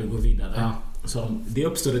tjejerna innan vi går vidare, så det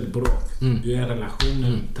uppstår ett bråk. Du är i en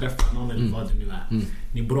relation, träffar någon eller vad det nu är.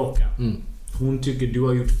 Ni bråkar. Hon tycker du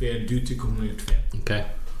har gjort fel, du tycker hon har gjort fel. Okay.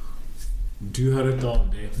 Du hör inte av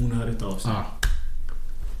dig, hon hör inte av sig.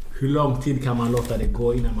 Hur lång tid kan man låta det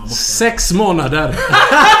gå innan man måste... 6 månader!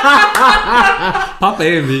 Pappa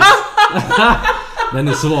är envis. Den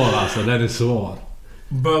är svår alltså, den är svår.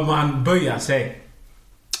 Bör man böja sig?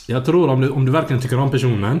 Jag tror om du verkligen tycker om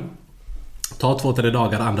personen, ta 2-3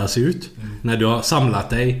 dagar, andas ut. När du har samlat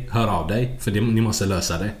dig, hör av dig. För ni måste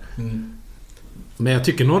lösa det. Men jag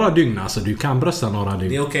tycker några dygn, alltså du kan brösta några dygn.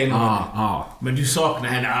 Det är okej några dygn. Men du saknar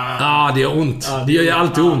henne. Ja, det är ont. Det gör ju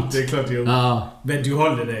alltid ont. Det är klart det är ont. Men du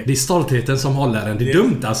håller dig. Det är stoltheten som håller en. Det är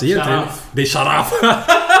dumt alltså egentligen. Det är sharaf.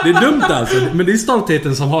 Det är dumt alltså. Men det är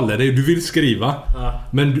stoltheten som håller dig. Du vill skriva.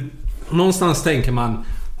 Men någonstans tänker man,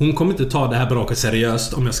 hon kommer inte ta det här bråket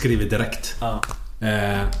seriöst om jag skriver direkt.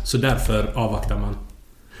 Så därför avvaktar man.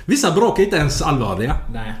 Vissa bråk är inte ens allvarliga.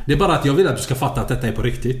 Nej. Det är bara att jag vill att du ska fatta att detta är på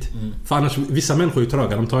riktigt. För annars, vissa människor är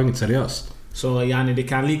tröga, de tar inget seriöst. Så yani, det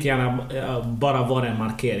kan lika gärna bara vara en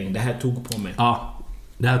markering. Det här tog på mig. Ja,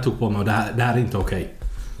 det här tog på mig och det här är inte okej.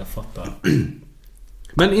 Jag fattar.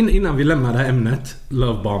 Men innan vi lämnar det här ämnet,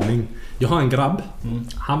 lovebombing. Jag har en grabb.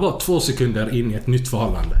 Han var 2 sekunder in i ett nytt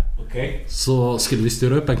förhållande. Okej. Så skulle vi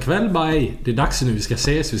styra upp en kväll, bara det är dags nu, vi ska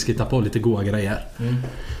ses, vi ska hitta på lite goda grejer.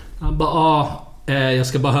 Han bara, jag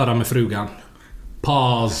ska bara höra med frugan.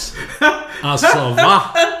 Paus. Alltså, va?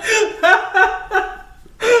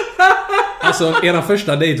 Alltså, era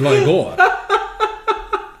första dejt var igår.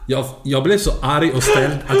 Jag blev så arg och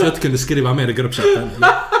ställd att jag inte kunde skriva mer i gruppchatten.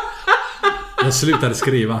 Jag slutade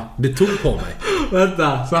skriva. Det tog på mig.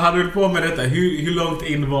 Vänta, så hade du på med detta. Hur långt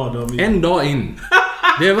in var de? En dag in.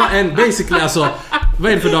 Det var basically alltså,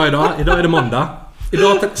 vad är det för dag idag? Idag är det måndag.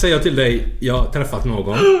 Idag säger jag till dig, jag har träffat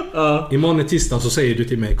någon. Imorgon är tisdag så säger du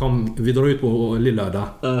till mig, kom, vi drar ut på lillördag.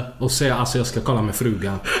 Och säger, alltså jag ska kolla med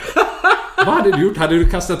frugan. Vad hade du gjort? Hade du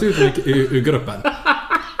kastat ut mig ur gruppen?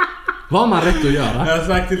 Vad har man rätt att göra? Jag har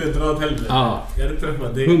sagt till dig, dra åt helvete. Jag hade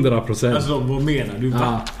träffat dig. 100%. Alltså, vad menar du?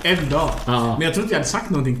 En dag. Men jag tror inte jag hade sagt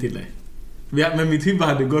någonting till dig. Men mitt huvud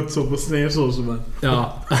hade gått så på sned så som man...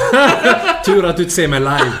 Ja. Tur att du inte ser mig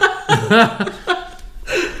live.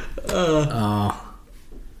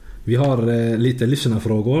 Vi har lite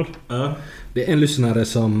lyssnarfrågor. Det är en lyssnare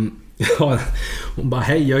som hon bara,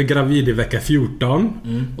 hej, jag är gravid i vecka 14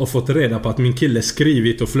 och fått reda på att min kille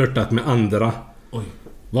skrivit och flörtat med andra. Oj.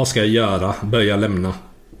 Vad ska jag göra? Börja lämna.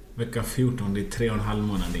 Vecka 14, det är 3,5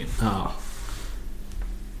 månader in.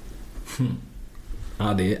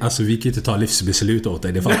 Ja, det är, alltså vi kan inte ta livsbeslut åt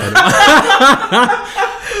dig, det fattar du.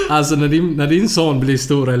 Alltså när din son blir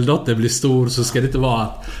stor eller dotter blir stor, så ska det inte vara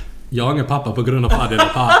att jag har ingen pappa på grund av padel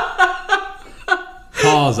och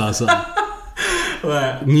paus alltså.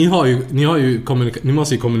 Ni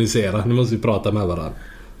måste ju kommunicera. Ni måste ju prata med varandra.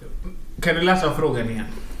 Kan du läsa frågan igen?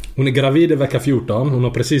 Hon är gravid i vecka 14. Hon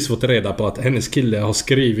har precis fått reda på att hennes kille har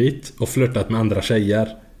skrivit och flörtat med andra tjejer.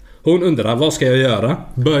 Hon undrar, vad ska jag göra?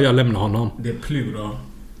 Bör jag lämna honom? Det är plural.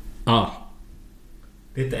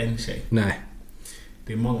 Det är inte en tjej. Nej.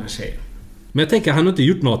 Det är många tjejer. Men jag tänker, han har inte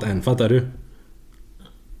gjort något än, fattar du?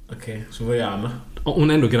 Okej, så vad gör han då? Hon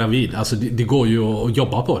är ändå gravid. Alltså det går ju att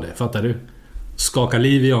jobba på det, fattar du? Skaka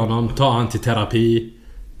liv i honom, ta han till terapi.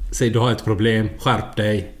 Säg, du har ett problem, skärp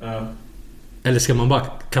dig. Eller ska man bara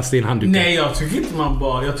kasta in handduken? Nej, jag tycker inte man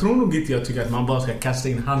bara... Jag tror nog inte jag tycker att man bara ska kasta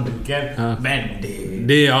in handduken. Men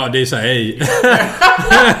det är så, hej.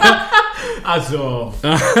 Alltså...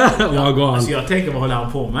 alltså jag tänker, vad håller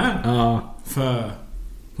han på med? För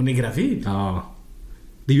hon är gravid.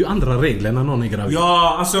 Det är ju andra regler när någon är gravid.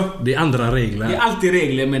 Ja, alltså... Det är andra regler. Det är alltid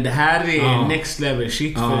regler, men det här är next level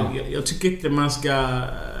shit. För jag tycker inte man ska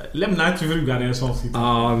lämna till frugan i en sån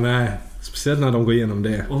situation. Nej. Speciellt när de går igenom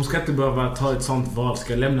det. Och hon ska inte behöva ta ett sånt val.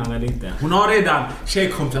 Ska lämna han eller inte. Hon har redan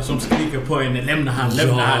tjejkompisar som skriker på henne. Lämna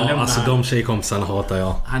han. Alltså de tjejkompisarna hatar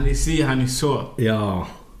jag. Han är så. Ja.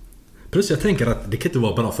 Plus jag tänker att det kan inte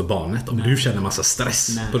vara bra för barnet. Om du känner massa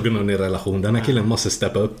stress på grund av din relation. Den här killen måste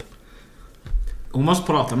steppa upp. Hon måste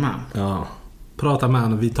prata med honom. Ja. Prata med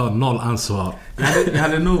honom, vi tar 0 ansvar. Jag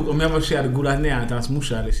hade nog, om jag var tjej, hade golat ner till hans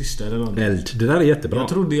morsa eller syster eller något. Eld, det där är jättebra. Jag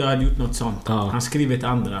trodde jag hade gjort något sånt. Ja. Han skriver till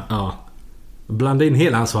andra. Ja. Blanda in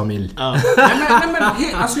hela hans familj. Ja.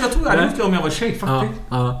 Nej, alltså jag tror jag hade gjort det om jag var tjej faktiskt.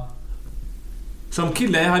 Ja. Som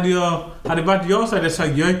kille hade varit jag så hade jag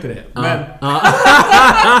sagt jag inte det. Men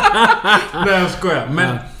nej, jag skojar.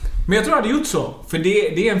 Men jag tror jag hade gjort så. För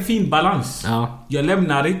det är en fin balans. Ja. Jag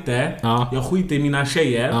lämnar inte. Ja. Jag skiter i mina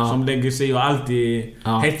tjejer som lägger sig och alltid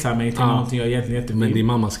hetsar mig till någonting jag egentligen inte vill. Men din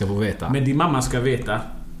mamma ska få veta.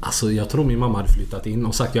 Alltså jag tror min mamma hade flyttat in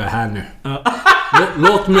och sagt jag är här nu.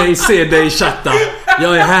 Låt mig se dig chatta.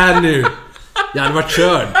 Jag är här nu. Jag hade varit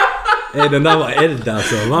körd. Den där var eld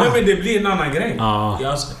alltså, va? Nej, men det blir en annan grej.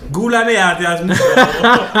 Jag golar ner till hans morsa.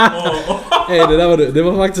 Det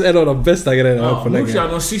var faktiskt en av de bästa grejerna jag hört på länge. Morsan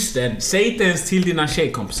och systern, säg inte ens till dina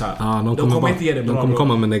tjejkompisar. De kommer inte ge det bra. De kommer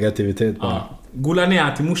komma med negativitet bara. Golar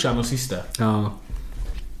ner till morsan och syster. Ja.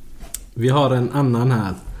 Vi har en annan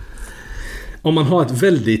här. Om man har ett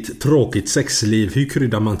väldigt tråkigt sexliv, hur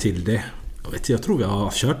kryddar man till det? Jag tror vi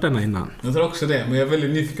har kört denna innan. Jag tror också det, men jag är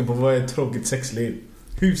väldigt nyfiken på vad är ett tråkigt sexliv.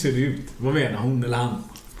 Hur ser det ut? Vad menar hon eller han?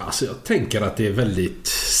 Alltså jag tänker att det är väldigt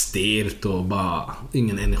stelt och bara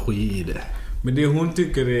ingen energi i det. Men det hon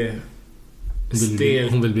tycker är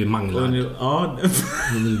stelt. Hon vill bli manglad. Ja.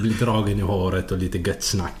 Hon vill bli dragen i håret och lite gött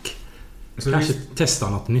snack. Så kanske testa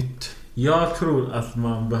något nytt. Jag tror att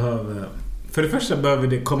man behöver... För det första behöver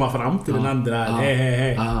det komma fram till den andra.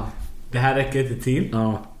 Hej. Det här räcker inte till.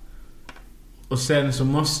 Ja. Och sen så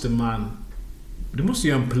måste man... Du måste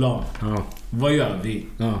göra en plan. Ja. Vad gör vi?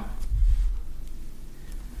 Ja.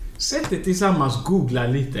 Sätt det tillsammans, googla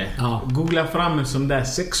lite. Ja. Googla fram en sån där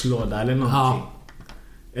sexlåda eller någonting.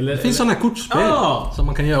 Ja. Det finns såna här kortspel som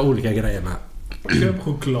man kan göra olika grejer med. Köp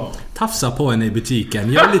choklad. Tafsa på henne i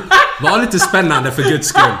butiken. Var lite spännande för Guds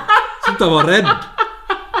skull. Sluta vara rädd.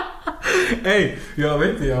 Hej, jag vet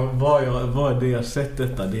inte vad det jag sett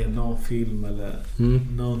detta. Det är någon film eller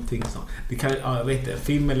någonting sånt. Det kan, jag vet inte,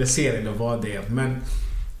 film eller serie eller vad det är. Men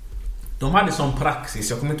de hade sån praxis.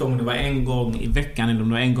 Jag kommer inte ihåg om det var en gång i veckan eller om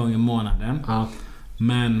det var en gång i månaden. Ja.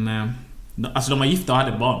 Men alltså de var gifta och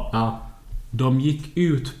hade barn. Ja. De gick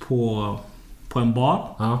ut på en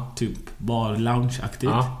bar. Ja. Typ bar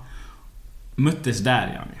lounge-aktigt. Ja. Möttes där,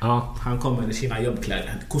 Janne. Ja. Han kom med sina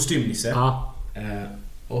jobbkläder. Kostymnisse. Ja.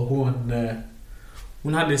 Och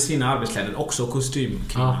hon hade sina arbetskläder. Också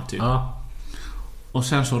kostymkvinna typ. Ja. Och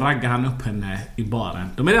sen så raggade han upp henne i baren.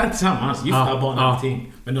 De är där tillsammans, gifta barn och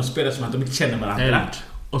allting. Men de spelar som att de inte känner varandra. Eld.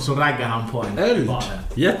 Och så raggar han på henne i baren.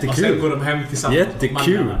 Jättekul. Och sen går de hem tillsammans.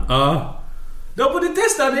 Jättekul. Ja. De borde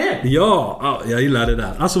testa det. Ja, jag gillar det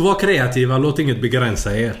där. Alltså var kreativa, låt inget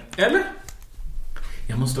begränsa er. Eller?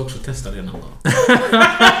 Jag måste också testa det någon gång.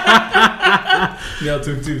 Jag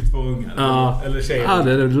tog ut 2 ungar. Ja. Eller tjejer. Ja,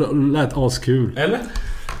 det lät askul. Eller?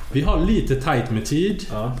 Vi har lite tajt med tid.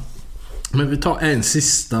 Ja. Men vi tar en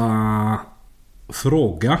sista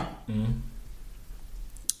fråga.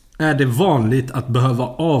 Är det vanligt att behöva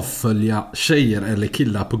avfölja tjejer eller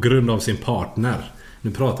killar på grund av sin partner?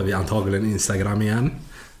 Nu pratar vi antagligen Instagram igen.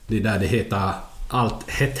 Det är där det heter allt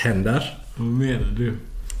hett händer. Vad menar du?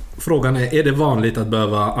 Frågan är det vanligt att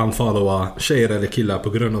behöva unfollowa tjejer eller killar på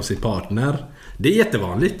grund av sin partner? Det är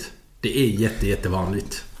jättevanligt. Det är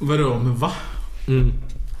jättevanligt. Vadå, men va?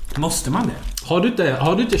 Måste man det?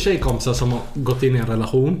 Har du inte tjejkompisar som har gått in i en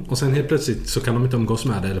relation och sen helt plötsligt så kan de inte umgås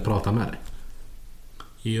med dig eller prata med dig?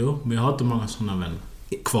 Jo, men jag har inte många sådana vänner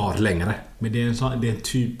kvar längre. Men det är en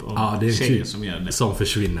typ av tjejer som gör det. Som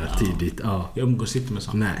försvinner tidigt. Ja. Jag umgås inte med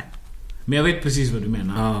sånt. Nej. Men jag vet precis vad du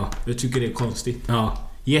menar. Ja. Jag tycker det är konstigt. Ja.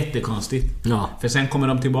 Jättekonstigt. Ja. För sen kommer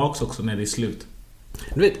de tillbaks också när det är slut.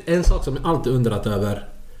 Du vet, en sak som jag alltid undrat över.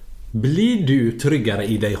 Blir du tryggare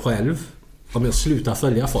i dig själv om jag slutar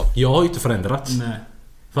följa folk? Jag har ju inte förändrats. Nej.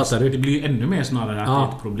 Fattar du? Det blir ännu mer snarare att det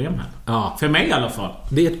är ett problem här. Ja. För mig i alla fall.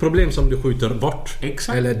 Det är ett problem som du skjuter bort.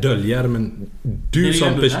 Exakt. Eller döljer. Men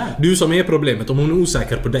du som är problemet, om hon är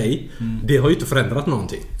osäker på dig, det har ju inte förändrat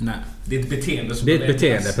någonting. Nej. Det är ett beteende som det är ett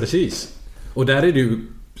beteende, precis. Och där är du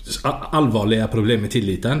allvarliga problem med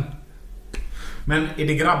tilliten. Men är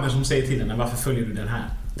det grabben som säger till henne, varför följer du den här?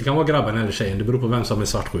 Det kan vara grabben eller tjejen. Det beror på vem som är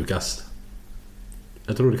svartsjukast.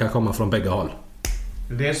 Jag tror det kan komma från bägge håll.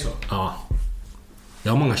 Det är så? Ja.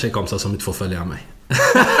 Jag har många tjejkompisar som inte får följa mig.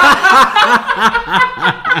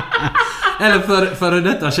 Eller för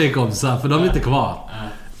detta tjejkompisar, för de är inte kvar.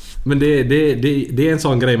 Men det är en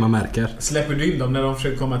sån grej man märker. Släpper du in dem när de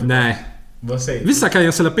försöker komma till? Nej. Vad säger du? Vissa kan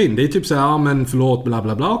jag släppa in. Det är typ så här, ja men förlåt, bla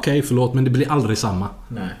bla bla. Okej, förlåt, men det blir aldrig samma.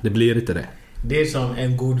 Nej. Det blir inte det. Det är som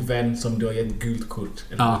en god vän som du har gett gult kort.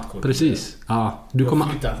 Ja, precis. Ja, du kommer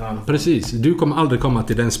Du kommer aldrig komma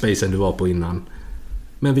till den spacen du var på innan.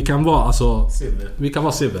 Men vi kan vara civil. Vi kan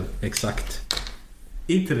vara civil, exakt.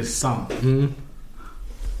 Intressant.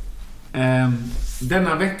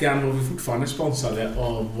 Denna veckan var vi fortfarande sponsrade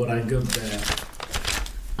av våran gubbe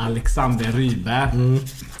Alexander Ryberg.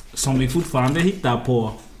 Som vi fortfarande hittar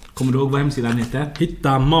på. Kommer du ihåg vad hemsidan heter?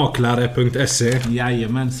 Hittamaklare.se.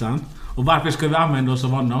 Jajamensan. Och varför ska vi använda oss av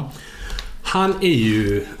honom? Han är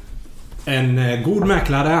ju en god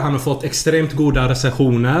mäklare. Han har fått extremt goda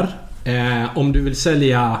recensioner. Om du vill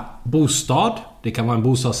sälja bostad, det kan vara en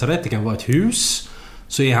bostadsrätt, det kan vara ett hus,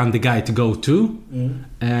 så är han the guy to go to.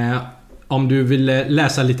 Om du vill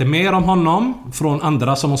läsa lite mer om honom från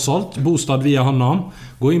andra som har sålt bostad via honom,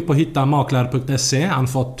 gå in på hittamaklare.se. Han har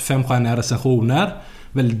fått 5-stjärniga recensioner.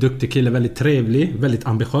 Väldigt duktig kille, väldigt trevlig, väldigt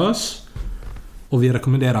ambitiös. Och vi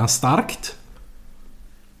rekommenderar han starkt.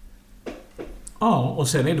 Ja, och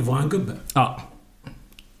sen är det våran gubbe. Ja.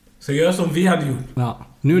 Så gör som vi hade gjort. Ja.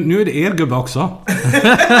 Nu är det er gubbe också.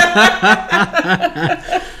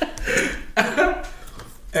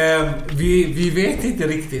 Vi vet inte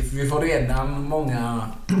riktigt. Vi får redan många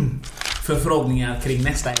förfrågningar kring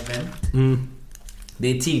nästa event.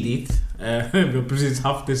 Det är tidigt. Vi har precis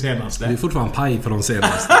haft det senaste. Det är fortfarande paj från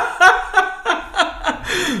senaste.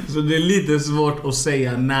 Så det är lite svårt att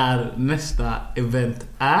säga när nästa event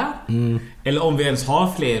är. Eller om vi ens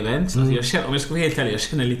har fler events. Alltså jag känner, om jag ska vara helt ärlig, jag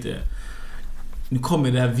känner lite... Nu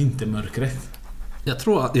kommer det här vintermörkret. Jag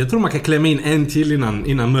tror man kan klämma in en till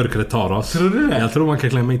innan mörkret tar oss. Tror du det? Jag tror man kan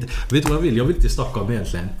klämma in. Vet du vad jag vill? Jag vill till Stockholm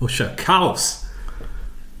egentligen och köra kaos.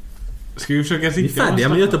 Ska vi försöka sitta? Vi är färdiga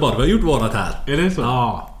med Göteborg. Vi har gjort vårat här. Är det så?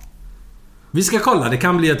 Ja. Vi ska kolla. Det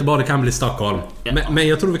kan bli Göteborg, det kan bli Stockholm. Ja. Men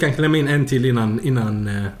jag tror vi kan klämma in en till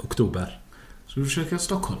innan oktober. Så vi försöker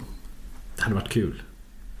Stockholm. Det hade varit kul.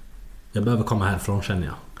 Jag behöver komma härifrån, känner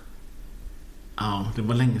jag. Ja, det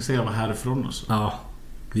var länge sedan jag var härifrån också. Ja.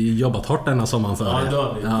 Vi har jobbat hårt denna sommaren för det.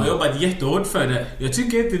 Ja, vi har jobbat jättehårt för det. Jag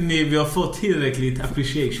tycker inte vi har fått tillräckligt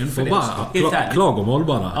appreciation för det. Klagomål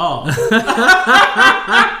bara. Ja.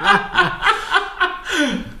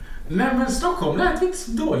 Nej, men Stockholm lät inte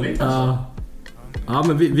så dåligt alltså. Ja,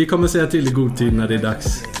 men vi kommer säga till i god tid när det är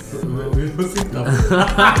dags. Vi får sitta.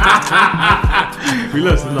 Vi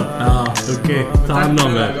löser det. Ja, okej. Ta hand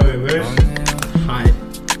om er. Hej.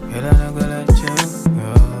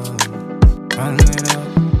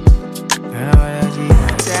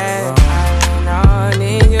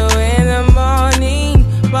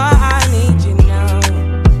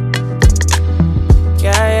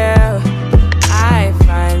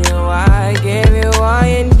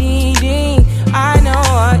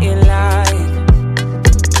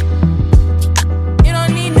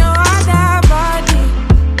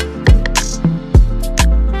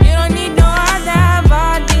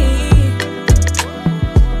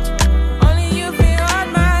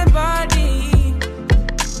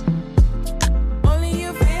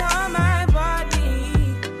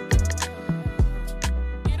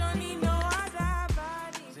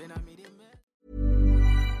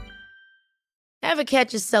 Ever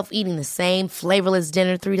catch yourself eating the same flavorless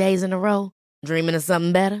dinner 3 days in a row? Dreaming of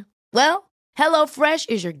something better? Well, HelloFresh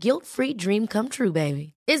is your guilt-free dream come true,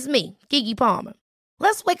 baby. It's me, Keke Palmer.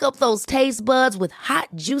 Let's wake up those taste buds with hot,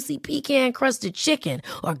 juicy pecan-crusted chicken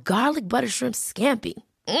or garlic butter shrimp scampi.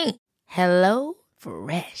 Hello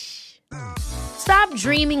Fresh. Stop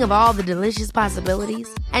dreaming of all the delicious possibilities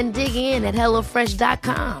and dig in at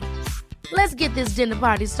HelloFresh.com. Let's get this dinner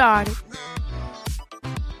party started.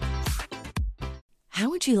 How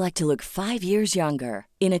would you like to look 5 years younger?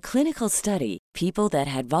 In a clinical study, people that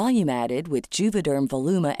had volume added with Juvederm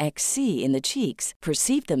Voluma XC in the cheeks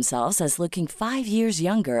perceived themselves as looking 5 years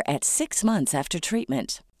younger at 6 months after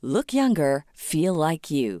treatment. Look younger, feel like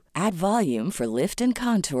you. Add volume for lift and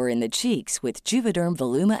contour in the cheeks with Juvederm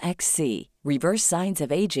Voluma XC. Reverse signs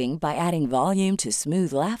of aging by adding volume to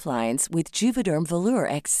smooth laugh lines with Juvederm Volure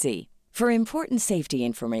XC. For important safety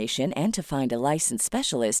information and to find a licensed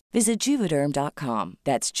specialist, visit Juvederm.com.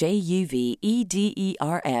 That's JUVEDERM.com.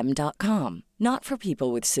 Not for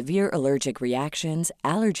people with severe allergic reactions,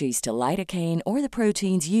 allergies to lidocaine, or the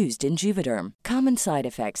proteins used in Juvederm. Common side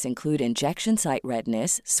effects include injection site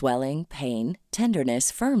redness, swelling, pain,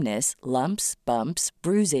 tenderness, firmness, lumps, bumps,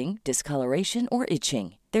 bruising, discoloration, or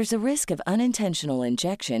itching. There's a risk of unintentional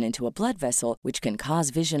injection into a blood vessel, which can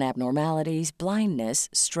cause vision abnormalities, blindness,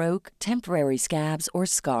 stroke, temporary scabs, or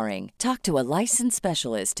scarring. Talk to a licensed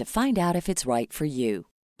specialist to find out if it's right for you.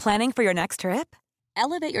 Planning for your next trip?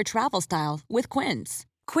 Elevate your travel style with Quince.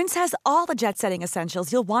 Quince has all the jet-setting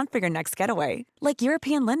essentials you'll want for your next getaway, like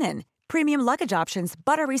European linen, premium luggage options,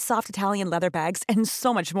 buttery soft Italian leather bags, and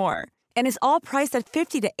so much more. And is all priced at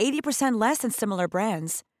 50 to 80% less than similar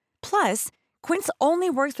brands. Plus, Quince only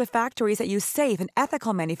works with factories that use safe and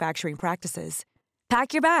ethical manufacturing practices.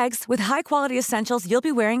 Pack your bags with high-quality essentials you'll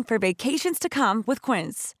be wearing for vacations to come with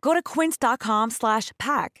Quince. Go to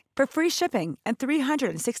quince.com/pack for free shipping and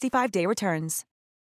 365-day returns.